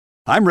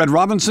I'm Red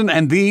Robinson,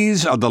 and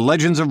these are the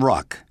Legends of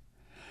Rock.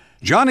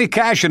 Johnny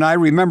Cash and I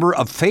remember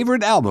a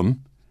favorite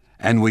album,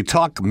 and we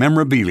talk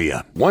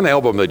memorabilia. One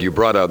album that you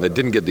brought out that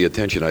didn't get the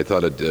attention I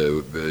thought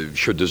it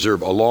should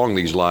deserve along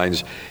these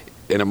lines,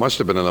 and it must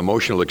have been an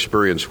emotional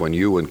experience when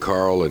you and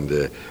Carl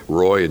and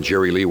Roy and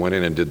Jerry Lee went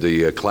in and did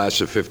the Class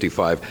of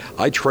 55.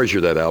 I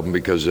treasure that album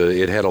because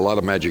it had a lot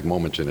of magic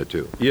moments in it,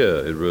 too. Yeah,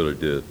 it really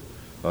did.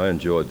 I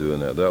enjoyed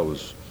doing that. That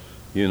was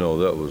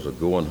a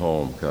going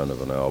home kind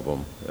of an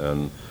album.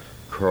 And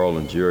Carl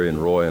and Jerry and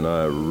Roy and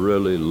I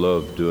really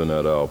loved doing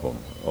that album.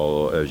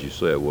 Although, as you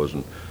say, it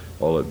wasn't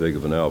all that big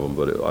of an album,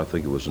 but I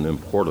think it was an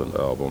important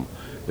album.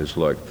 It's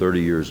like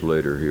 30 years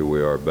later, here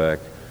we are back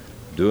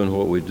doing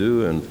what we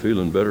do and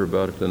feeling better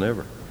about it than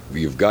ever.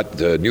 You've got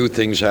new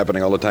things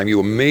happening all the time. You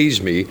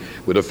amaze me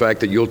with the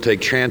fact that you'll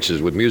take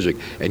chances with music,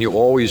 and you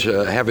always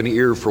have an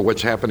ear for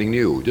what's happening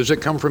new. Does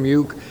it come from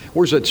you?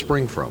 Where's that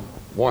spring from,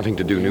 wanting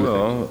to do new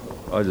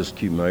things? I just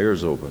keep my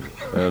ears open.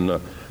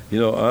 And,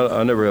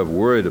 I never have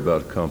worried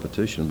about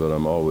competition, but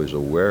I'm always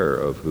aware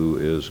of who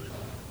is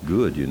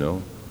good,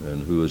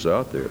 and who is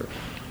out there.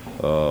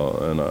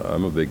 And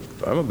I'm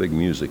a big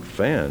music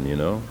fan,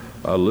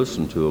 I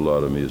listen to a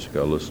lot of music.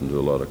 I listen to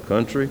a lot of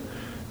country.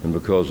 And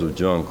because of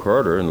John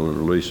Carter in the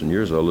recent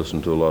years, I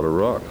listen to a lot of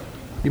rock.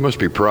 You must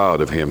be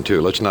proud of him,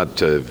 too. Let's not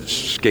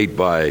skate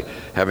by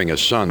having a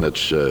son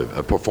that's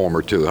a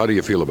performer, too. How do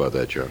you feel about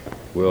that, John?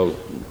 Well,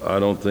 I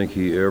don't think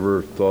he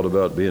ever thought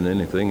about being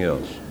anything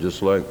else.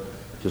 Just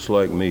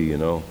like me,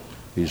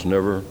 He's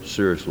never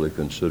seriously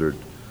considered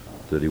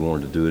that he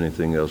wanted to do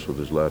anything else with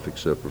his life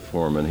except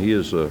perform. And he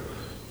is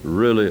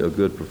really a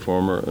good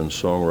performer and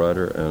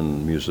songwriter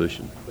and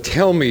musician.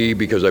 Tell me,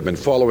 because I've been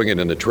following it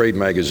in the trade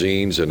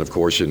magazines and, of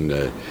course,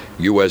 in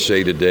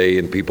USA Today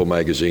and People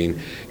magazine,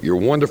 your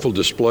wonderful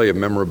display of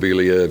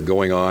memorabilia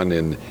going on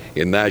in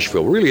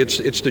Nashville. Really,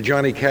 it's the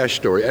Johnny Cash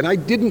story. And I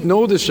didn't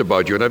know this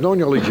about you, and I've known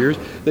you all these years,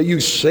 that you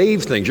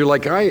save things. You're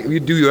like,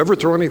 do you ever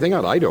throw anything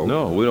out? I don't.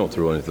 No, we don't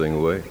throw anything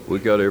away. We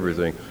got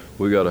everything.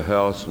 We got a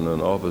house and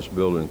an office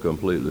building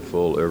completely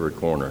full, every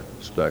corner,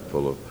 stacked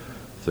full of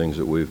things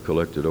that we've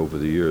collected over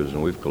the years,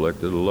 and we've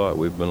collected a lot.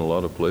 We've been a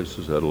lot of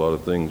places, had a lot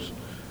of things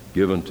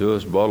given to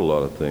us, bought a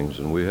lot of things,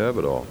 and we have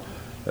it all.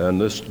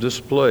 And this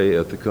display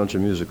at the Country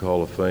Music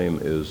Hall of Fame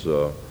is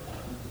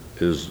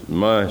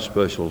my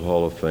special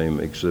Hall of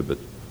Fame exhibit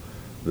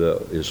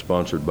that is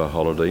sponsored by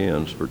Holiday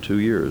Inns for 2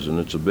 years, and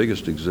it's the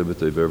biggest exhibit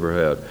they've ever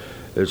had.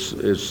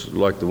 It's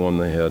like the one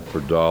they had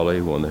for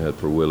Dolly, one they had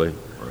for Willie.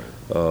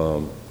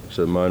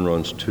 Except mine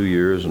runs 2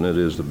 years, and it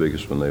is the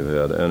biggest one they've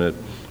had. And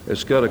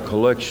it's got a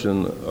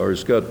collection, or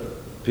it's got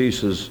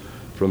pieces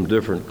from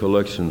different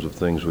collections of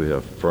things we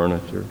have.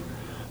 Furniture,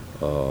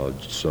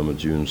 some of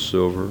June's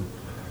silver,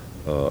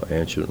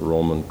 ancient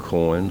Roman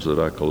coins that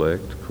I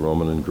collect,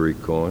 Roman and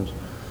Greek coins,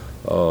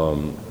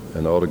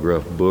 an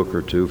autographed book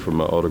or two from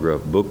my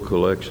autographed book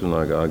collection.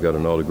 I got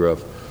an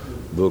autographed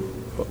book,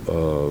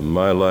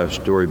 My Life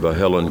Story by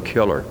Helen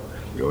Keller,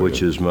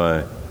 which is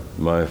my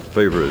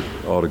favorite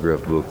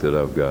autograph book that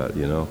I've got,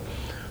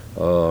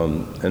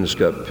 and it's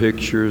got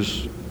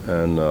pictures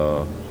and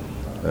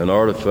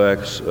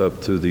artifacts up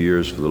through the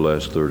years for the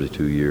last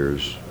 32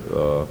 years,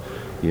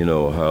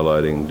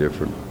 highlighting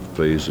different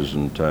phases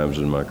and times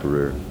in my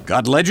career.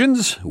 Got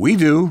legends? We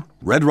do.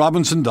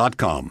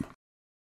 RedRobinson.com.